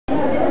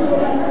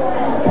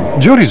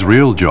Jyoti's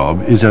real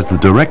job is as the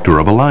director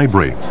of a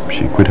library.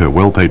 She quit her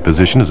well-paid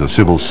position as a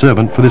civil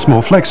servant for this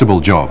more flexible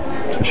job,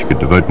 so she could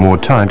devote more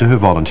time to her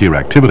volunteer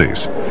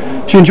activities.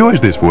 She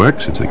enjoys this work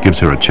since it gives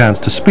her a chance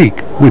to speak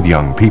with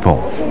young people.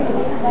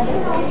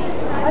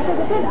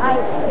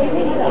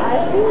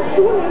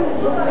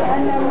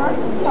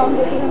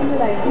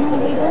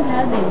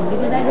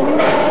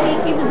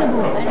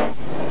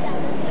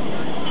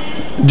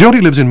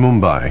 Jyoti lives in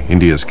Mumbai,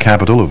 India's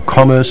capital of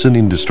commerce and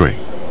industry.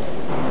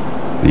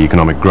 The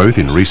economic growth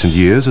in recent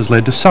years has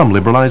led to some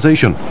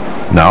liberalisation.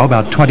 Now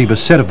about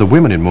 20% of the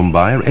women in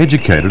Mumbai are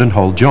educated and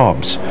hold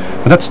jobs,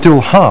 but that's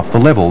still half the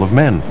level of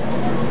men.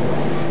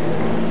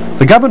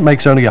 The government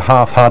makes only a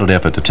half-hearted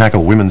effort to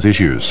tackle women's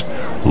issues.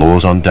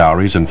 Laws on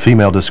dowries and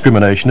female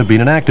discrimination have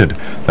been enacted,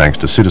 thanks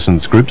to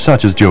citizens groups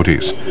such as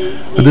Jyoti's.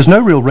 But there's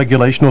no real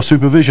regulation or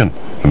supervision,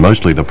 and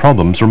mostly the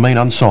problems remain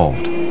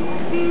unsolved.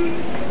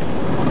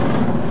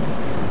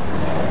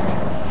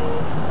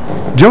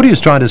 Jyoti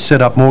is trying to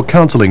set up more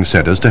counselling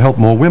centres to help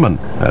more women.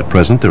 At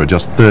present, there are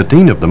just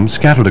 13 of them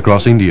scattered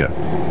across India.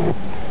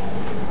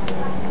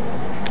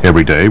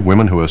 Every day,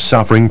 women who are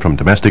suffering from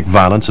domestic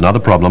violence and other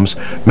problems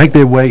make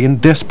their way in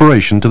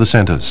desperation to the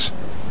centres.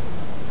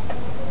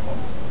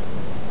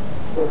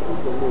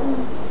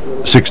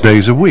 6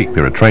 days a week,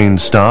 there are trained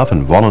staff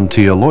and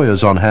volunteer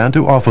lawyers on hand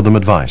to offer them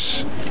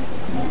advice. Huh?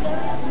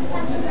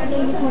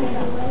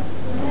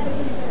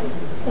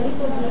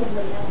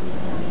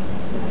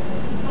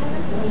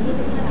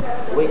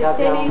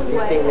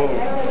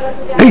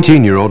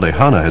 18-year-old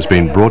Lehana has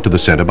been brought to the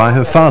centre by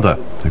her father,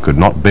 who could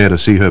not bear to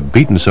see her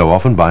beaten so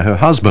often by her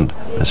husband,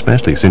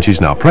 especially since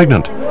she's now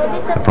pregnant.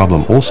 The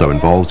problem also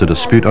involves a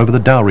dispute over the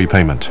dowry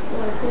payment.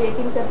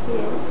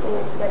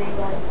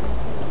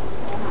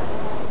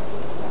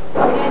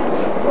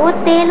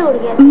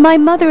 My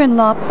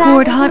mother-in-law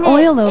poured hot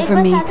oil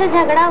over me,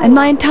 and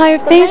my entire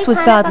face was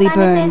badly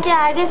burned.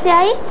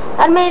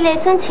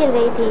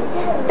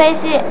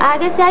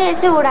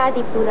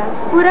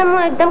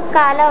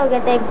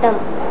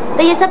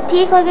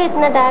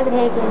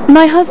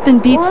 My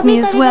husband beats me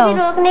as well.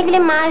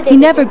 He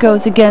never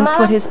goes against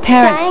what his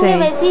parents say.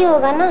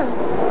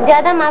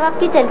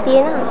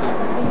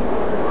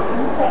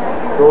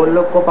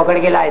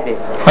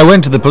 I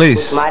went to the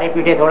police,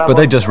 but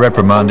they just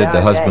reprimanded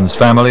the husband's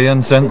family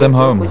and sent them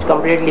home.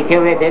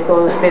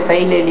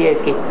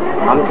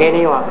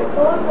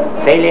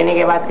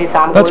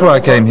 That's why I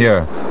came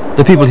here.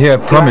 The people here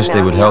promised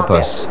they would help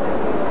us.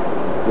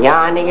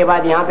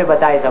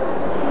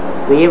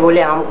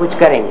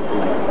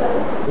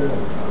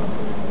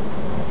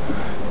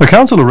 The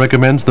counsellor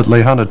recommends that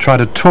Lehana try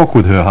to talk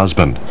with her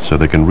husband so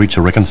they can reach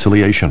a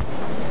reconciliation.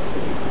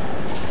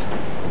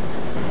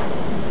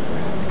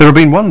 There have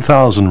been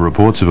 1,000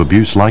 reports of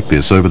abuse like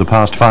this over the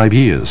past 5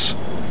 years.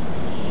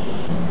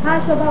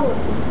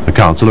 The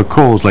counsellor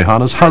calls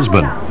Lehana's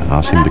husband and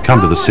asks him to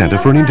come to the centre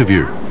for an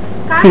interview.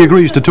 He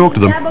agrees to talk to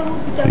them,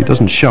 but he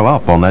doesn't show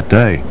up on that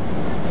day.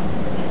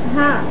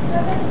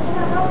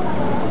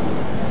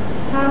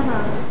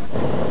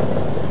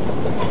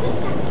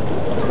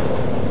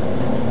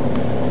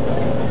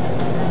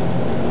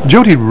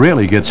 Jyoti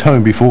rarely gets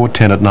home before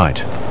 10 at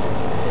night.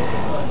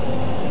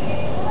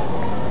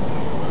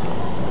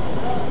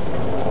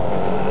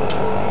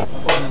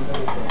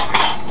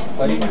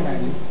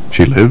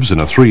 She lives in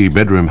a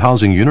 3-bedroom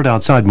housing unit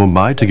outside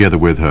Mumbai together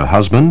with her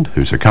husband,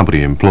 who's a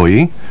company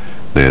employee,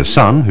 their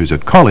son, who's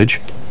at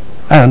college,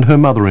 and her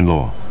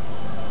mother-in-law.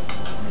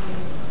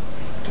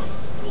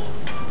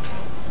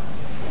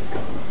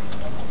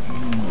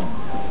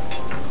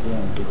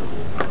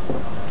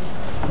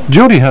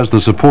 Jyoti has the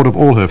support of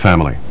all her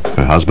family.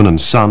 Her husband and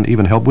son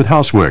even help with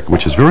housework,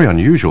 which is very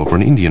unusual for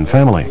an Indian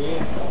family.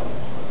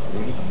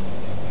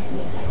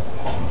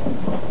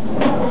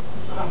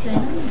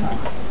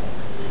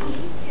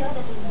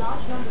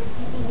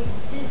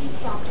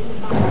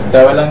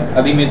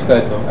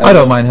 I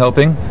don't mind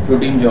helping.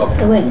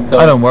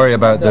 I don't worry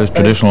about those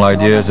traditional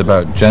ideas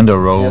about gender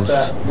roles.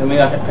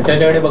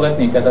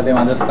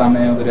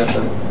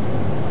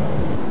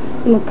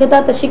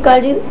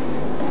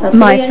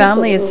 My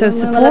family is so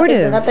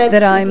supportive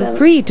that I'm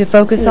free to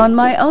focus on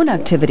my own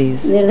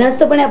activities. I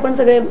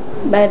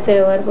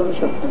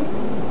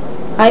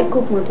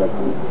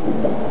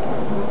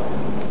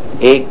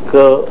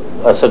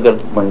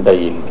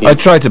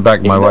try to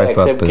back my wife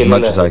up as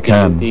much as I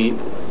can.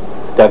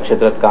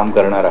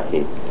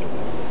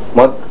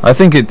 I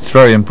think it's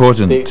very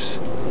important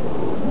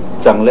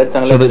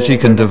so that she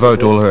can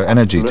devote all her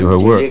energy to her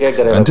work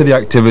and to the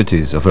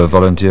activities of her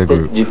volunteer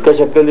group.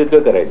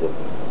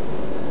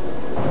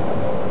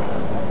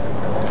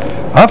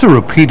 After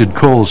repeated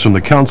calls from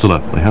the counsellor,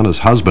 Lehana's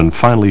husband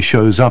finally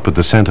shows up at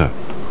the centre.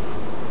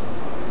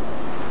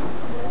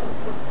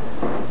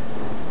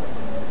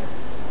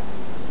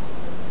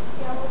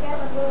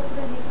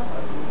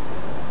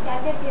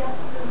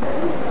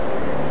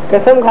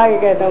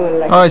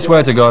 I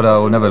swear to God I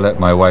will never let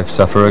my wife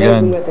suffer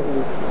again.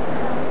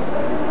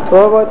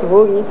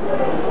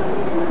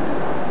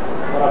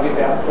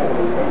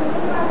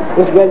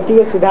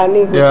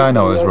 Yeah, I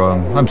know I was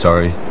wrong. I'm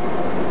sorry.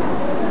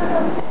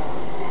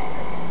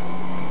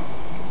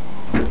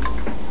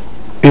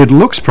 It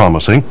looks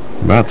promising.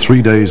 About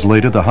 3 days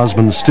later, the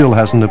husband still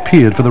hasn't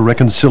appeared for the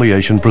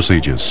reconciliation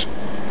procedures.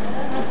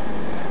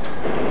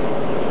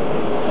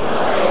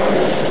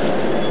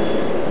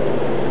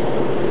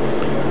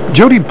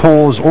 Jyoti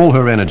pours all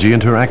her energy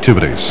into her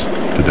activities.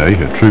 Today,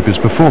 her troupe is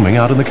performing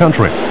out in the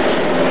country.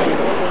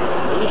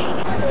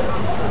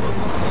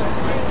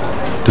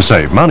 To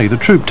save money, the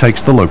troupe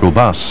takes the local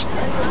bus.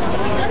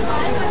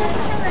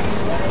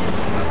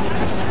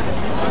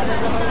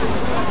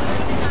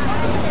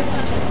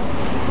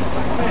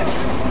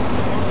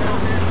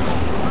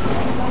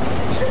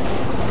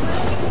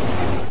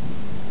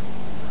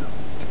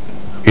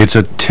 It's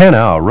a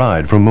 10-hour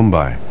ride from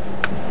Mumbai.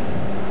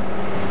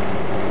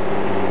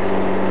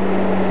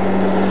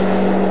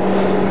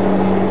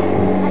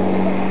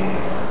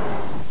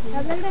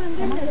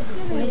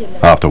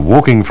 After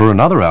walking for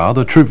another hour,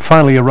 the troupe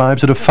finally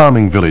arrives at a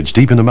farming village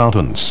deep in the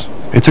mountains.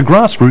 It's a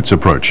grassroots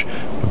approach,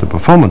 but the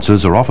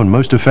performances are often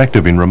most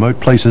effective in remote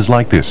places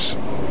like this.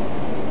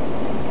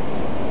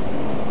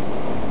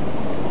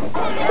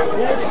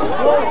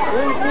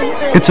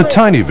 It's a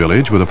tiny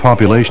village with a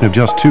population of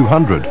just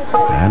 200,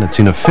 and it's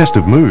in a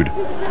festive mood.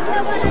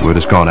 The word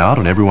has gone out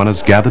and everyone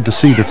has gathered to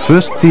see the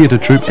first theatre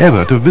troupe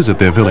ever to visit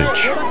their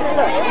village.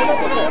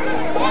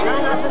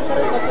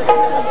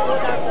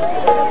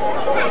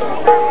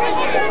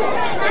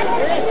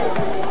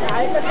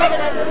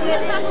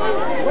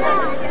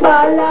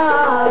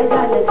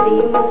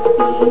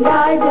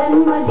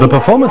 The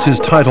performance is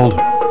titled,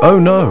 "Oh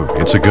No,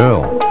 It's a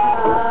Girl."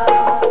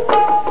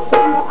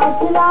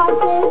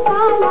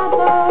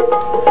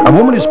 A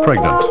woman is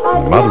pregnant,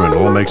 and the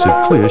mother-in-law makes it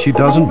clear she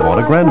doesn't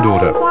want a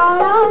granddaughter.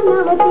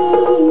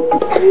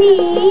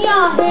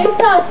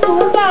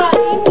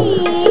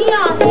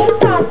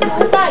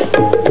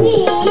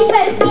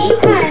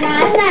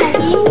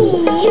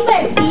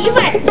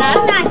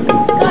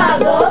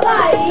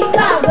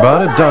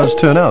 But it does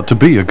turn out to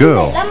be a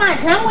girl.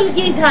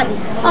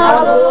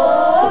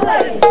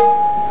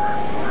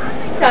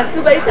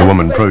 The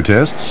woman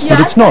protests that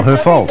it's not her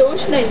fault. But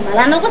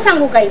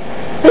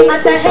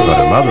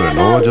her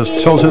mother-in-law just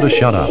tells her to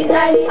shut up. In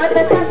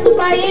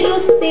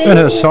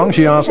her song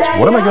she asks,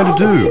 "What am I going to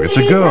do? It's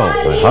a girl.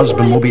 My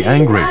husband will be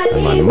angry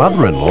and my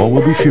mother-in-law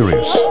will be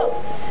furious."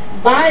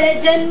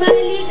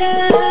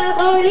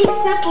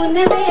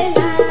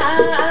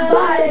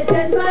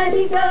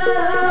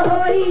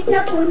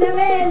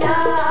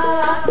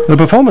 The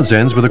performance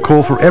ends with a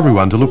call for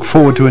everyone to look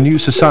forward to a new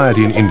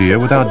society in India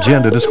without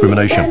gender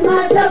discrimination.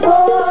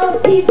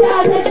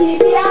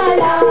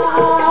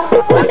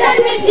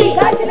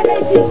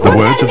 The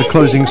words of the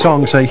closing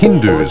song say,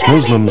 "Hindus,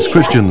 Muslims,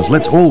 Christians,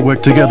 let's all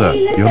work together.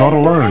 You're not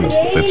alone.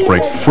 Let's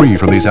break free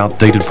from these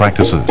outdated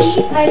practices."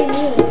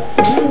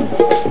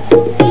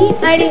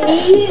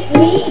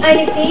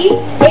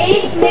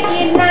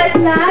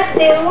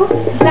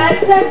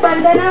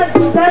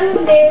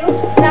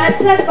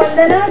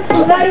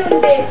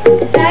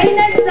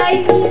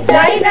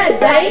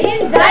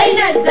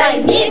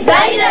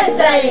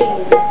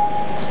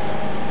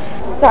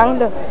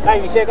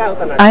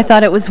 I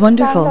thought it was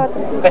wonderful.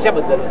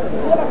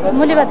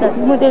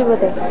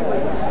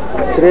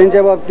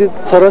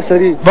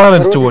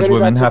 Violence towards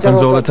women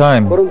happens all the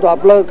time,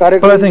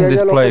 but I think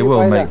this play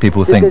will make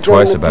people think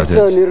twice about it.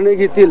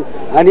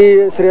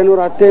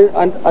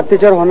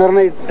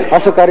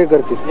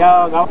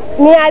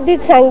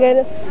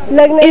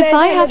 If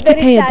I have to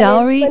pay a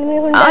dowry,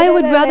 I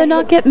would rather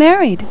not get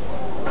married.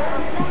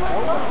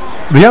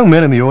 The young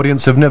men in the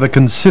audience have never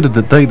considered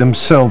that they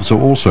themselves are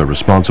also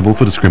responsible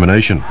for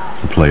discrimination.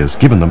 The play has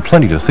given them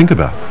plenty to think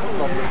about.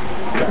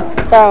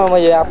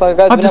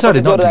 I've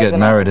decided not to get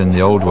married in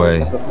the old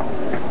way.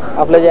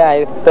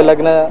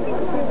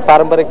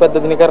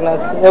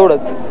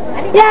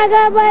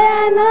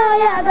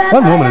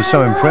 One woman is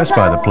so impressed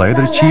by the play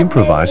that she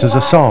improvises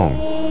a song.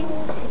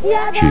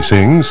 She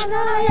sings,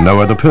 "No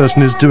other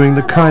person is doing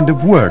the kind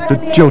of work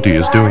that Jyoti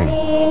is doing."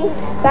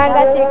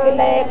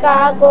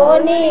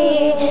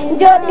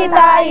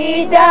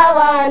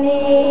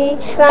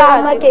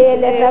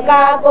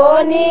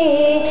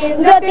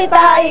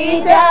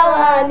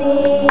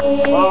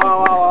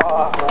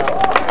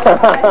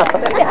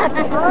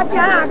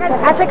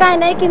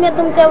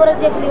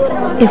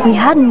 If we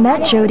hadn't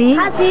met Jyoti,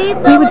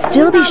 we would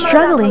still be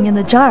struggling in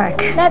the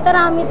dark.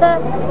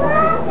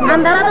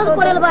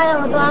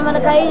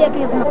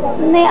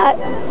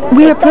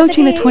 We're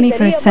approaching the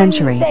 21st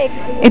century.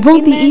 It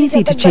won't be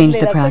easy to change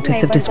the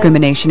practice of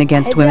discrimination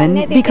against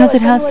women because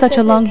it has such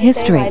a long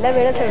history.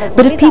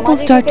 But if people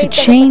start to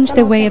change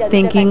their way of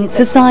thinking,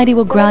 society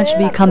will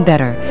gradually become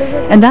better.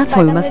 And that's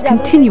why we must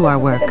continue our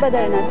work.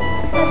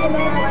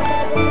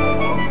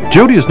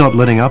 Jyoti is not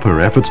letting up her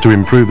efforts to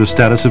improve the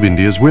status of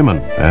India's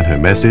women, and her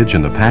message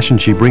and the passion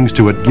she brings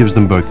to it gives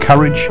them both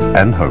courage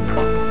and hope.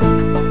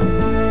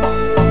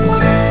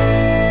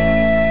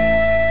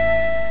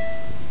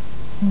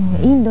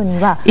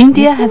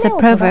 India has a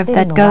proverb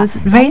that goes,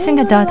 raising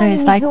a daughter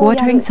is like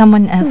watering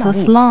someone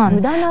else's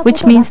lawn,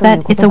 which means that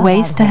it's a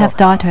waste to have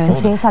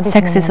daughters.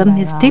 Sexism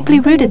is deeply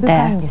rooted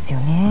there.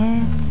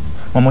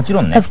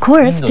 Of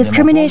course,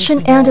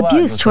 discrimination and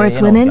abuse towards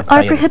women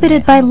are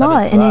prohibited by law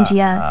in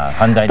India,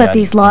 but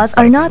these laws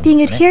are not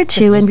being adhered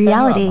to in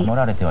reality.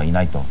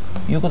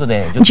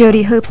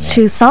 Jyoti hopes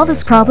to solve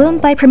this problem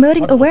by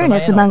promoting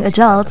awareness among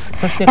adults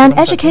and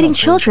educating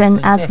children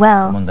as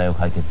well.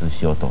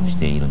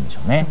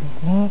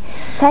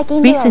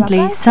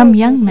 Recently, some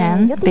young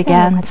men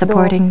began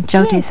supporting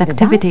Jyoti's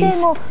activities.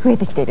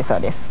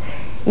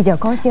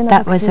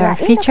 That was our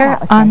feature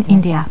on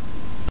India.